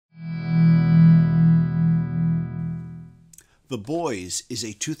The Boys is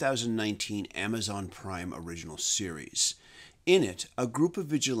a 2019 Amazon Prime original series. In it, a group of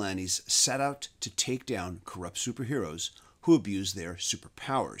vigilantes set out to take down corrupt superheroes who abuse their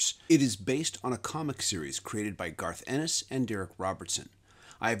superpowers. It is based on a comic series created by Garth Ennis and Derek Robertson.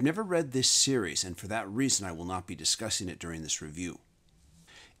 I have never read this series, and for that reason I will not be discussing it during this review.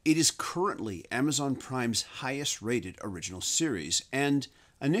 It is currently Amazon Prime's highest-rated original series, and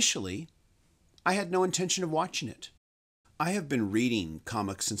initially, I had no intention of watching it. I have been reading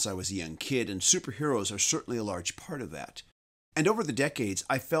comics since I was a young kid, and superheroes are certainly a large part of that. And over the decades,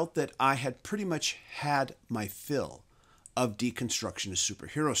 I felt that I had pretty much had my fill of deconstruction of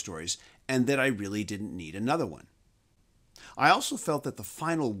superhero stories, and that I really didn't need another one. I also felt that the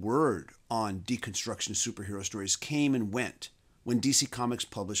final word on deconstruction of superhero stories came and went when DC Comics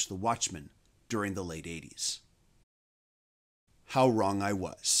published The Watchmen during the late 80s. How wrong I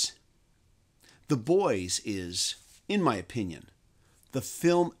was. The Boys is, in my opinion, the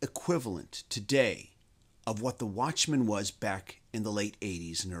film equivalent today of what The Watchmen was back in the late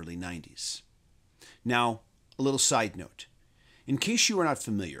 80s and early 90s. Now, a little side note. In case you are not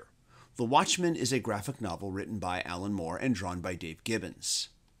familiar, The Watchmen is a graphic novel written by Alan Moore and drawn by Dave Gibbons.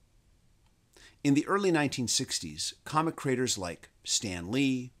 In the early 1960s, comic creators like Stan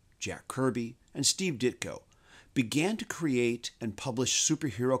Lee, Jack Kirby, and Steve Ditko began to create and publish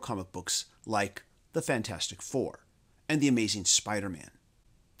superhero comic books like The Fantastic Four and The Amazing Spider-Man.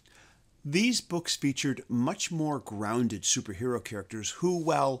 These books featured much more grounded superhero characters who,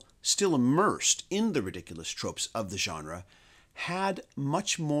 while still immersed in the ridiculous tropes of the genre, had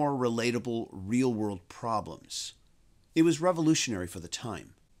much more relatable real-world problems. It was revolutionary for the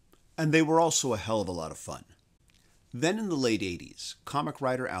time, and they were also a hell of a lot of fun. Then in the late 80s, comic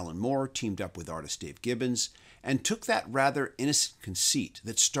writer Alan Moore teamed up with artist Dave Gibbons and took that rather innocent conceit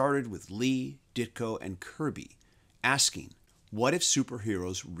that started with Lee, Ditko, and Kirby asking, what if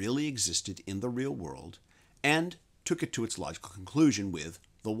superheroes really existed in the real world, and took it to its logical conclusion with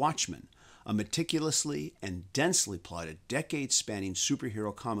The Watchmen, a meticulously and densely plotted, decade-spanning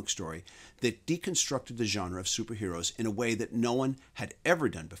superhero comic story that deconstructed the genre of superheroes in a way that no one had ever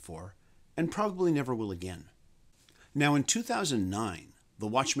done before, and probably never will again. Now, in 2009, the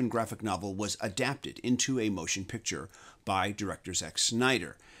Watchmen graphic novel was adapted into a motion picture by director Zack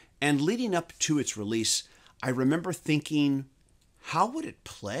Snyder, and leading up to its release, I remember thinking, how would it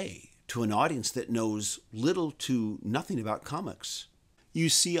play to an audience that knows little to nothing about comics? You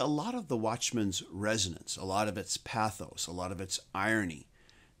see, a lot of The Watchmen's resonance, a lot of its pathos, a lot of its irony,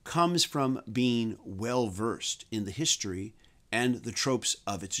 comes from being well-versed in the history and the tropes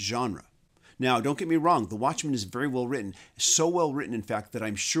of its genre. Now, don't get me wrong, The Watchmen is very well written, so well written, in fact, that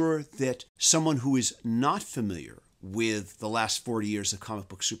I'm sure that someone who is not familiar with the last 40 years of comic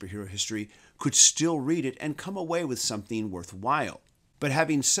book superhero history could still read it and come away with something worthwhile. But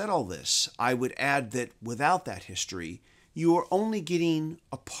having said all this, I would add that without that history, you are only getting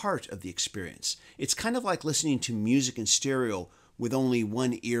a part of the experience. It's kind of like listening to music in stereo with only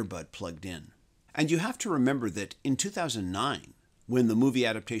one earbud plugged in. And you have to remember that in 2009, when the movie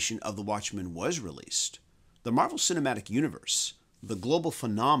adaptation of The Watchmen was released, the Marvel Cinematic Universe, the global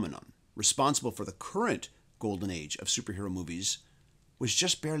phenomenon responsible for the current golden age of superhero movies, was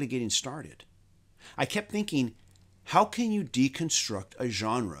just barely getting started. I kept thinking, how can you deconstruct a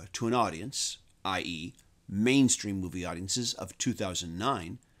genre to an audience, i.e., mainstream movie audiences of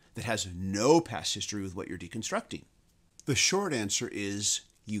 2009, that has no past history with what you're deconstructing? The short answer is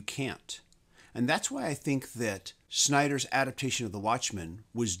you can't. And that's why I think that Snyder's adaptation of The Watchmen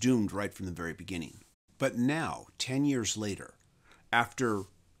was doomed right from the very beginning. But now, 10 years later, after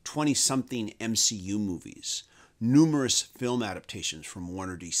 20-something MCU movies, numerous film adaptations from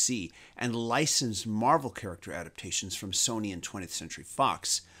Warner DC, and licensed Marvel character adaptations from Sony and 20th Century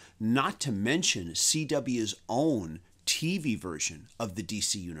Fox, not to mention CW's own TV version of the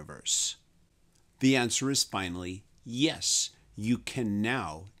DC Universe. The answer is finally yes, you can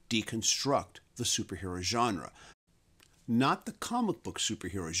now deconstruct the superhero genre. Not the comic book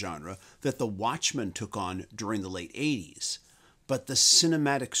superhero genre that The Watchmen took on during the late 80s, but the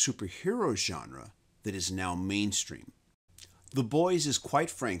cinematic superhero genre that is now mainstream. The Boys is quite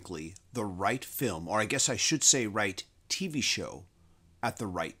frankly the right film, or I guess I should say right TV show, at the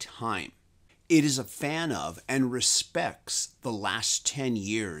right time. It is a fan of and respects the last 10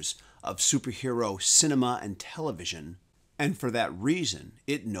 years of superhero cinema and television, and for that reason,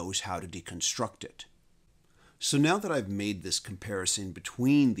 it knows how to deconstruct it. So now that I've made this comparison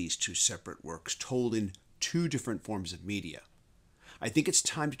between these two separate works told in two different forms of media, I think it's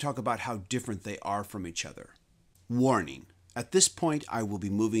time to talk about how different they are from each other. Warning, at this point I will be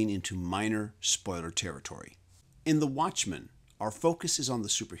moving into minor spoiler territory. In The Watchmen, our focus is on the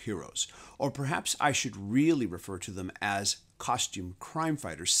superheroes, or perhaps I should really refer to them as costume crime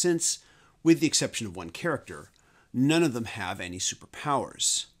fighters, since, with the exception of one character, none of them have any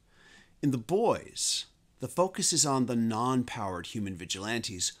superpowers. In The Boys, the focus is on the non-powered human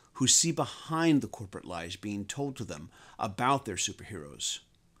vigilantes who see behind the corporate lies being told to them about their superheroes,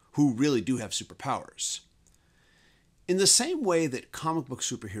 who really do have superpowers. In the same way that comic book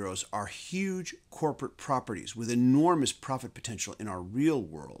superheroes are huge corporate properties with enormous profit potential in our real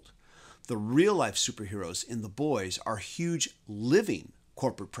world, the real-life superheroes in The Boys are huge living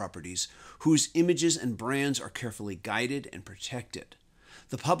corporate properties whose images and brands are carefully guided and protected.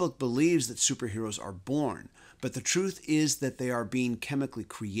 The public believes that superheroes are born, but the truth is that they are being chemically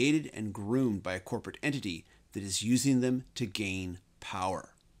created and groomed by a corporate entity that is using them to gain power.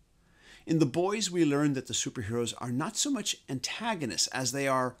 In The Boys, we learn that the superheroes are not so much antagonists as they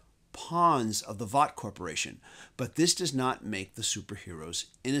are pawns of the Vought Corporation, but this does not make the superheroes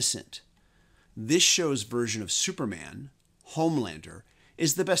innocent. This show's version of Superman, Homelander,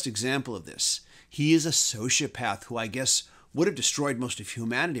 is the best example of this. He is a sociopath who I guess would have destroyed most of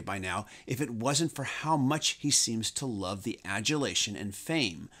humanity by now if it wasn't for how much he seems to love the adulation and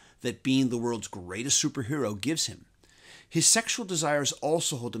fame that being the world's greatest superhero gives him. His sexual desires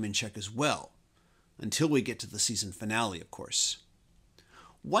also hold him in check as well, until we get to the season finale, of course.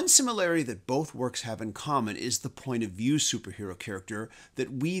 One similarity that both works have in common is the point of view superhero character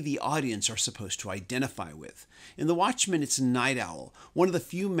that we, the audience, are supposed to identify with. In The Watchmen, it's Night Owl, one of the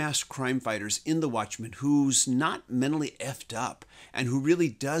few masked crime fighters in The Watchmen who's not mentally effed up and who really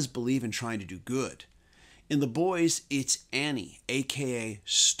does believe in trying to do good. In The Boys, it's Annie, aka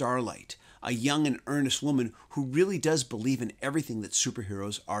Starlight, a young and earnest woman who really does believe in everything that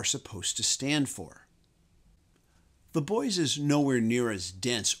superheroes are supposed to stand for. The Boys is nowhere near as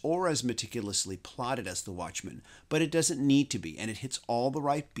dense or as meticulously plotted as The Watchmen, but it doesn't need to be, and it hits all the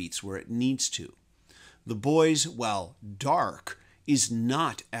right beats where it needs to. The Boys, while dark, is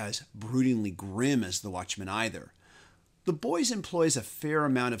not as broodingly grim as The Watchmen either. The Boys employs a fair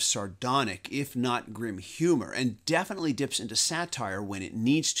amount of sardonic, if not grim humor, and definitely dips into satire when it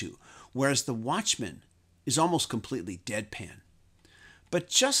needs to, whereas The Watchmen is almost completely deadpan. But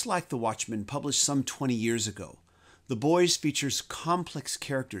just like The Watchmen, published some 20 years ago, The Boys features complex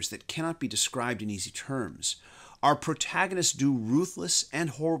characters that cannot be described in easy terms. Our protagonists do ruthless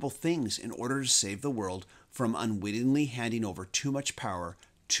and horrible things in order to save the world from unwittingly handing over too much power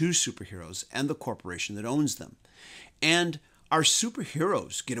to superheroes and the corporation that owns them. And our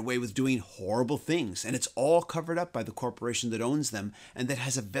superheroes get away with doing horrible things, and it's all covered up by the corporation that owns them and that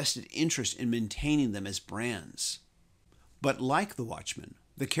has a vested interest in maintaining them as brands. But like The Watchmen,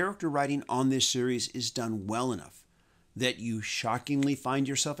 the character writing on this series is done well enough that you shockingly find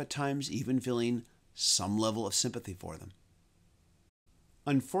yourself at times even feeling some level of sympathy for them.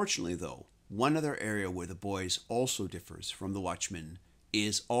 Unfortunately, though, one other area where The Boys also differs from The Watchmen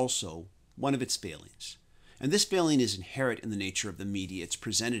is also one of its failings. And this failing is inherent in the nature of the media it's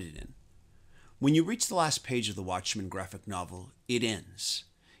presented in. When you reach the last page of the Watchmen graphic novel, it ends.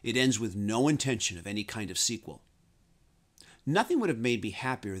 It ends with no intention of any kind of sequel. Nothing would have made me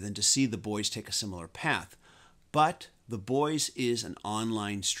happier than to see The Boys take a similar path, but The Boys is an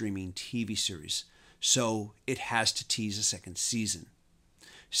online streaming TV series, so it has to tease a second season.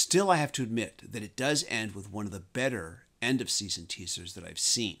 Still, I have to admit that it does end with one of the better end-of-season teasers that I've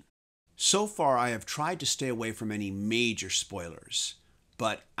seen. So far, I have tried to stay away from any major spoilers,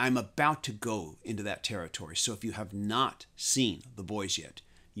 but I'm about to go into that territory, so if you have not seen The Boys yet,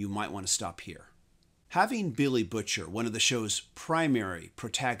 you might want to stop here. Having Billy Butcher, one of the show's primary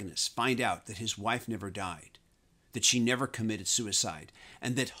protagonists, find out that his wife never died, that she never committed suicide,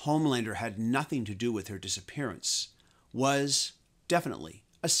 and that Homelander had nothing to do with her disappearance, was definitely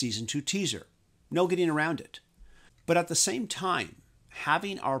a Season 2 teaser. No getting around it. But at the same time,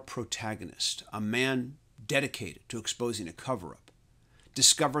 having our protagonist, a man dedicated to exposing a cover-up,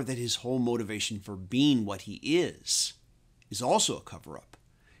 discover that his whole motivation for being what he is also a cover-up,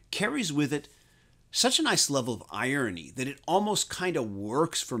 carries with it such a nice level of irony that it almost kind of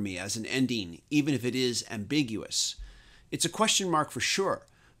works for me as an ending, even if it is ambiguous. It's a question mark for sure,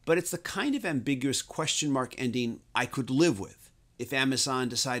 but it's the kind of ambiguous question mark ending I could live with if Amazon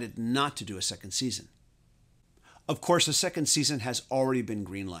decided not to do a second season. Of course, a second season has already been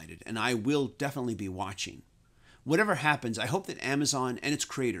greenlighted, and I will definitely be watching. Whatever happens, I hope that Amazon and its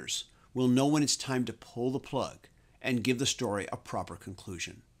creators will know when it's time to pull the plug and give the story a proper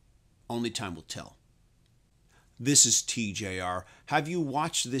conclusion. Only time will tell. This is TJR. Have you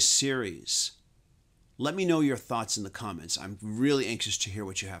watched this series? Let me know your thoughts in the comments. I'm really anxious to hear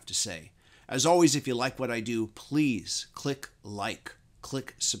what you have to say. As always, if you like what I do, please click like,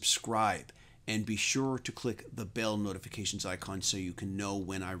 click subscribe, and be sure to click the bell notifications icon so you can know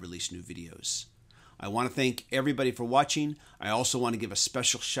when I release new videos. I want to thank everybody for watching. I also want to give a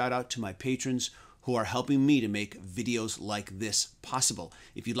special shout out to my patrons who are helping me to make videos like this possible.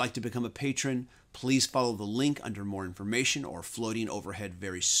 If you'd like to become a patron, please follow the link under more information or floating overhead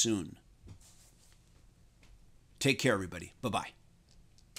very soon. Take care, everybody. Bye-bye.